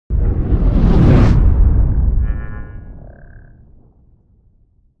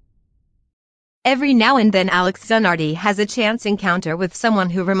Every now and then Alex Zanardi has a chance encounter with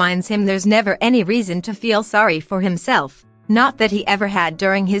someone who reminds him there's never any reason to feel sorry for himself, not that he ever had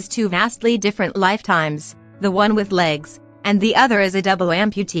during his two vastly different lifetimes, the one with legs, and the other as a double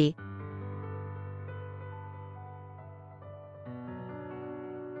amputee.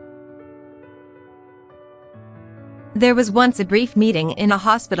 There was once a brief meeting in a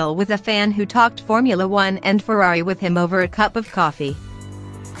hospital with a fan who talked Formula One and Ferrari with him over a cup of coffee.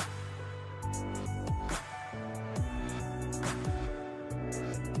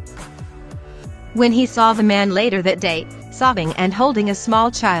 When he saw the man later that day, sobbing and holding a small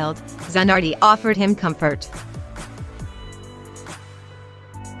child, Zanardi offered him comfort.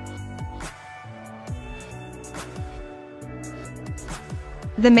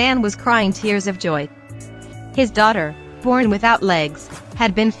 The man was crying tears of joy. His daughter, born without legs,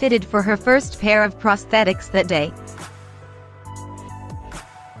 had been fitted for her first pair of prosthetics that day.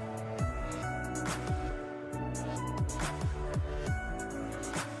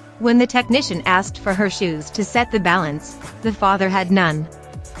 When the technician asked for her shoes to set the balance, the father had none.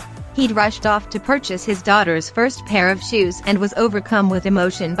 He'd rushed off to purchase his daughter's first pair of shoes and was overcome with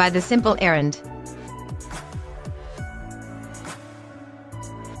emotion by the simple errand.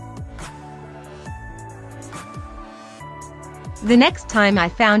 The next time I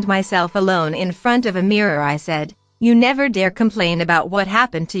found myself alone in front of a mirror, I said, "You never dare complain about what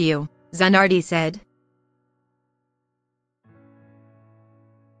happened to you," Zanardi said.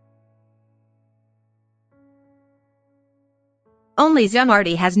 Only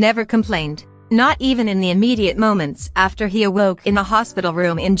Zanardi has never complained, not even in the immediate moments after he awoke in a hospital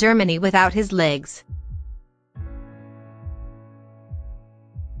room in Germany without his legs.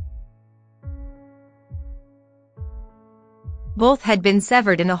 Both had been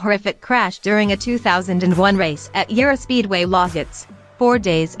severed in a horrific crash during a 2001 race at Eurospeedway Logitz, 4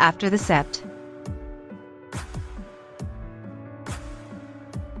 days after the sept.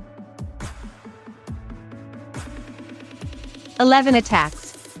 "11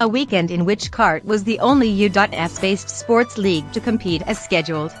 attacks, a weekend in which kart was the only U.S.-based sports league to compete as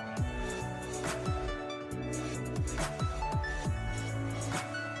scheduled."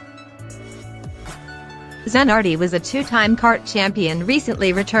 Zanardi was a two-time kart champion,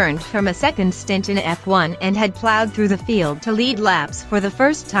 recently returned from a second stint in F1 and had plowed through the field to lead laps for the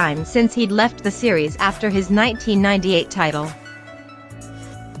first time since he'd left the series after his 1998 title.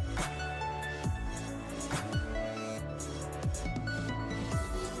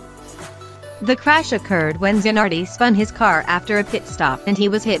 The crash occurred when Zanardi spun his car after a pit stop and he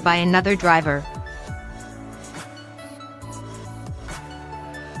was hit by another driver.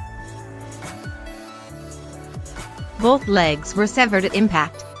 Both legs were severed at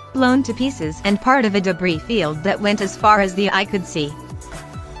impact, blown to pieces and part of a debris field that went as far as the eye could see.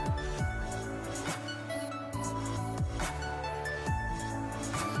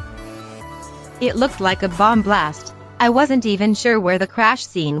 It looked like a bomb blast. I wasn't even sure where the crash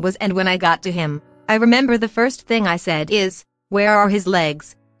scene was, and when I got to him, I remember the first thing I said is, "Where are his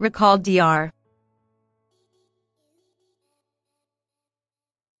legs?" recalled Dr.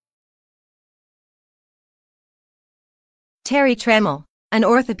 Terry Trammell, an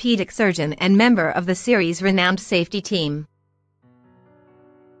orthopedic surgeon and member of the series' renowned safety team.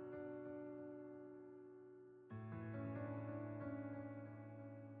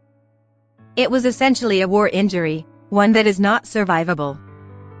 It was essentially a war injury, one that is not survivable.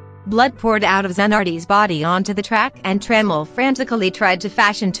 Blood poured out of Zanardi's body onto the track and Trammell frantically tried to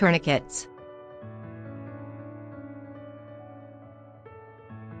fashion tourniquets.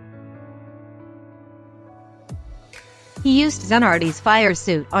 He used Zanardi's fire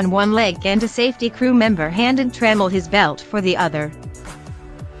suit on one leg and a safety crew member handed Trammell his belt for the other.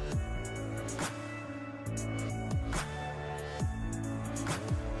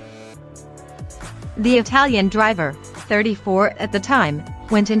 The Italian driver, 34 at the time,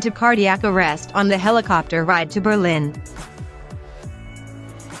 went into cardiac arrest on the helicopter ride to Berlin.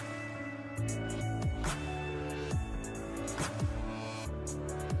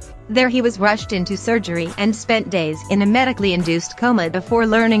 There he was rushed into surgery and spent days in a medically induced coma before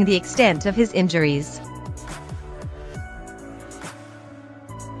learning the extent of his injuries.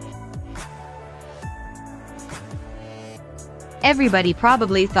 Everybody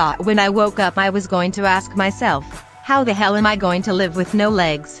probably thought when I woke up I was going to ask myself, how the hell am I going to live with no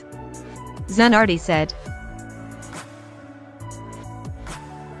legs? Zanardi said.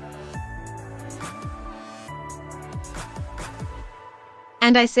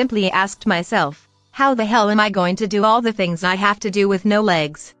 And I simply asked myself, how the hell am I going to do all the things I have to do with no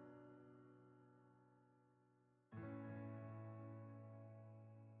legs?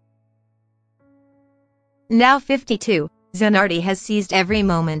 Now 52, Zanardi has seized every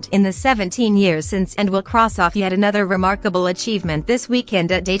moment in the 17 years since and will cross off yet another remarkable achievement this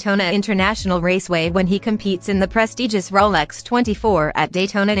weekend at Daytona International Raceway when he competes in the prestigious Rolex 24 at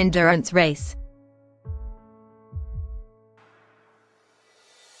Daytona Endurance Race.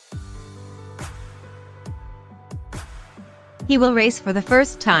 He will race for the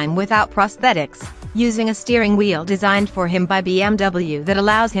first time without prosthetics, using a steering wheel designed for him by BMW that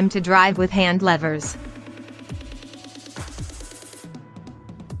allows him to drive with hand levers.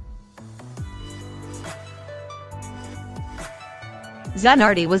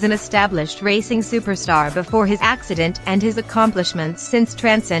 Zanardi was an established racing superstar before his accident, and his accomplishments since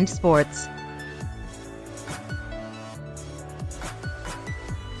transcend sports.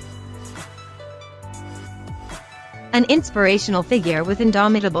 An inspirational figure with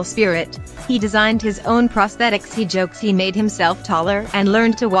indomitable spirit, he designed his own prosthetics. He jokes he made himself taller and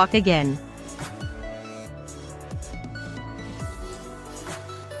learned to walk again.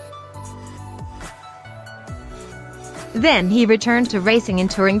 Then he returned to racing in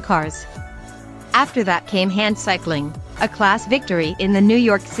touring cars. After that came hand cycling, a class victory in the New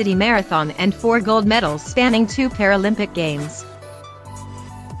York City Marathon and 4 gold medals spanning 2 Paralympic Games.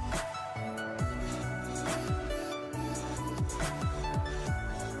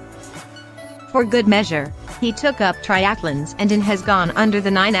 For good measure, he took up triathlons and has gone under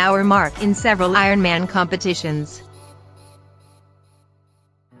the 9-hour mark in several Ironman competitions.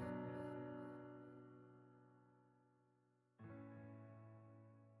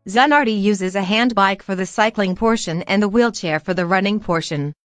 Zanardi uses a hand bike for the cycling portion and the wheelchair for the running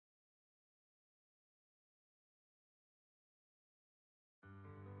portion.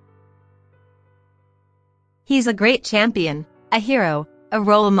 He's a great champion, a hero, a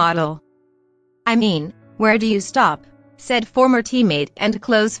role model. "I mean, where do you stop?" said former teammate and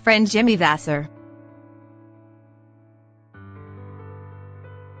close friend Jimmy Vasser.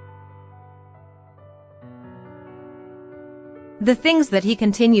 The things that he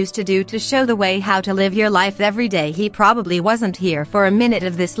continues to do to show the way how to live your life every day. He probably wasn't here for a minute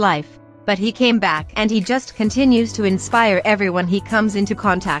of this life, but he came back and he just continues to inspire everyone he comes into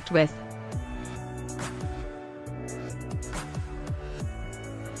contact with.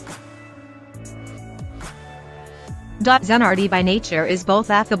 Zanardi by nature is both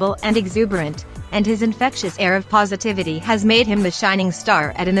affable and exuberant, and his infectious air of positivity has made him the shining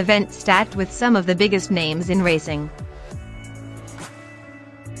star at an event stacked with some of the biggest names in racing.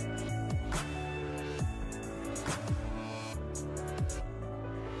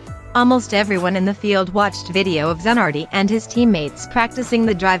 Almost everyone in the field watched video of Zanardi and his teammates practicing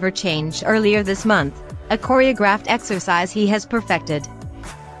the driver change earlier this month, a choreographed exercise he has perfected.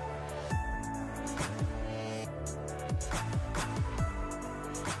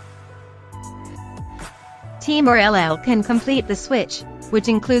 Team RLL can complete the switch, which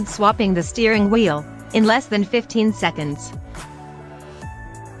includes swapping the steering wheel, in less than 15 seconds.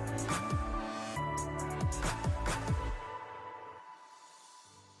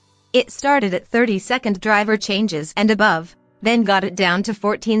 It started at 30-second driver changes and above, then got it down to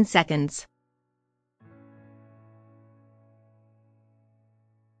 14 seconds.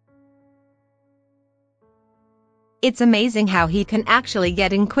 "It's amazing how he can actually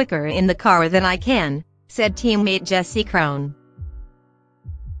get in quicker in the car than I can," said teammate Jesse Krohn.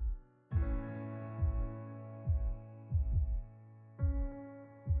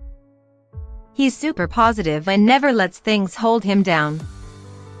 "He's super positive and never lets things hold him down.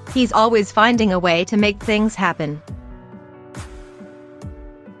 He's always finding a way to make things happen."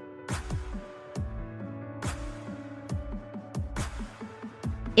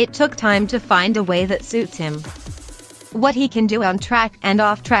 It took time to find a way that suits him. What he can do on track and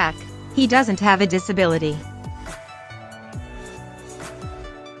off track, he doesn't have a disability.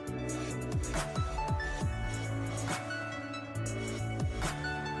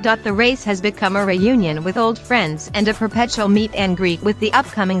 The race has become a reunion with old friends and a perpetual meet and greet with the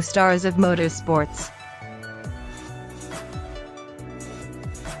upcoming stars of motorsports.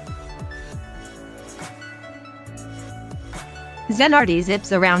 Zanardi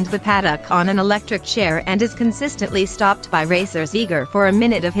zips around the paddock on an electric chair and is consistently stopped by racers eager for a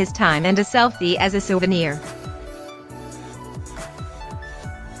minute of his time and a selfie as a souvenir.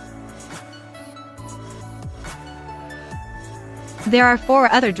 There are 4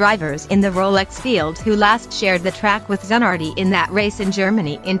 other drivers in the Rolex field who last shared the track with Zanardi in that race in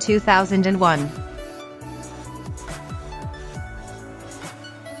Germany in 2001.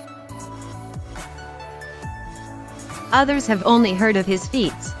 Others have only heard of his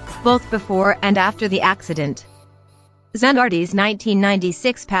feats, both before and after the accident. Zanardi's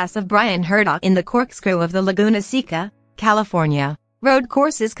 1996 pass of Brian Herdock in the corkscrew of the Laguna Seca, California, road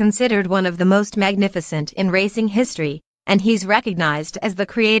course is considered one of the most magnificent in racing history, and he's recognized as the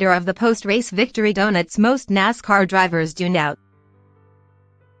creator of the post-race victory donuts most NASCAR drivers do now.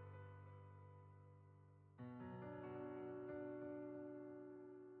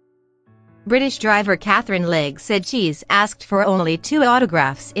 British driver Catherine Legg said she's asked for only 2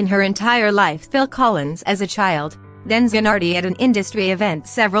 autographs in her entire life: Phil Collins as a child, then Zanardi at an industry event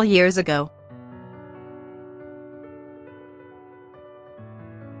several years ago.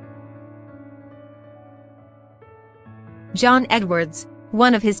 John Edwards,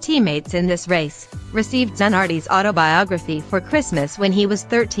 one of his teammates in this race, received Zanardi's autobiography for Christmas when he was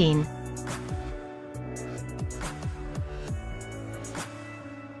 13.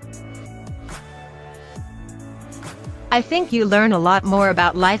 "I think you learn a lot more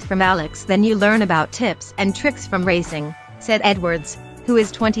about life from Alex than you learn about tips and tricks from racing," said Edwards, who is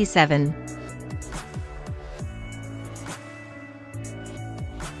 27.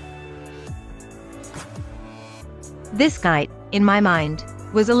 "This guy, in my mind,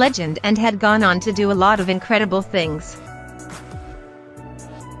 was a legend and had gone on to do a lot of incredible things.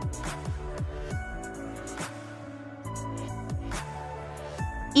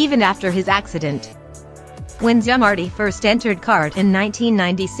 Even after his accident." When Zanardi first entered kart in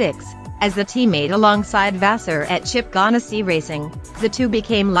 1996, as the teammate alongside Vassar at Chip Ganassi Racing, the two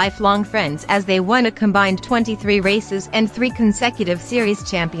became lifelong friends as they won a combined 23 races and 3 consecutive series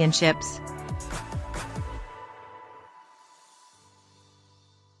championships.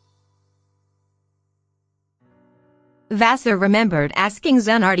 Vassar remembered asking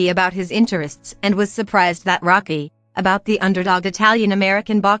Zanardi about his interests and was surprised that Rocky, about the underdog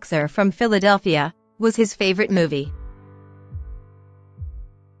Italian-American boxer from Philadelphia, was his favorite movie.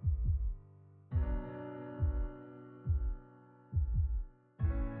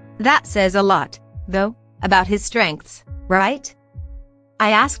 "That says a lot, though, about his strengths, right?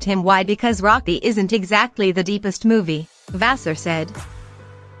 I asked him why, because Rocky isn't exactly the deepest movie," Vassar said.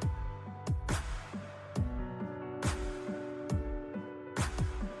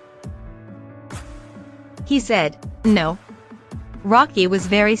 He said, "No. Rocky was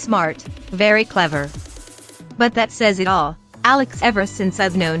very smart, very clever. But that says it all. Alex, ever since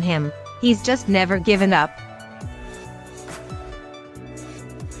I've known him, he's just never given up.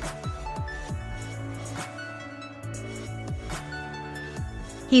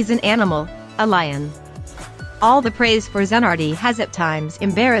 He's an animal, a lion." All the praise for Zanardi has at times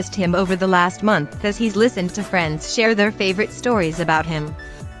embarrassed him over the last month as he's listened to friends share their favorite stories about him.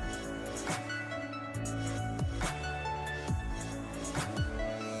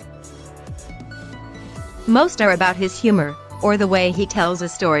 Most are about his humor, or the way he tells a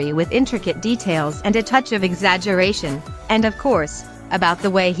story with intricate details and a touch of exaggeration, and of course, about the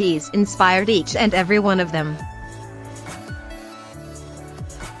way he's inspired each and every one of them.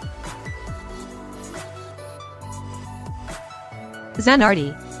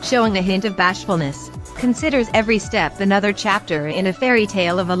 Zanardi, showing a hint of bashfulness, considers every step another chapter in a fairy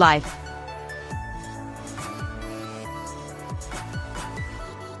tale of a life.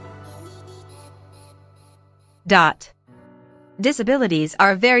 Disabilities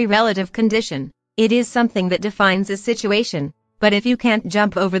are a very relative condition. It is something that defines a situation, but if you can't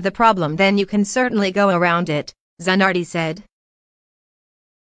jump over the problem, then you can certainly go around it, Zanardi said.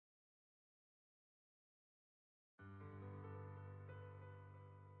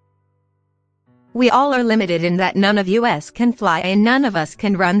 "We all are limited in that none of us can fly and none of us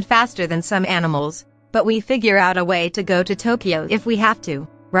can run faster than some animals, but we figure out a way to go to Tokyo if we have to,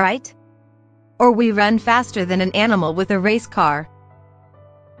 right? Or we run faster than an animal with a race car."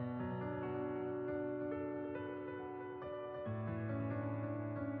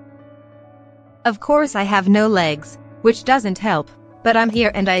 "Of course I have no legs, which doesn't help, but I'm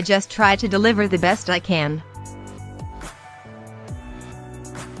here and I just try to deliver the best I can."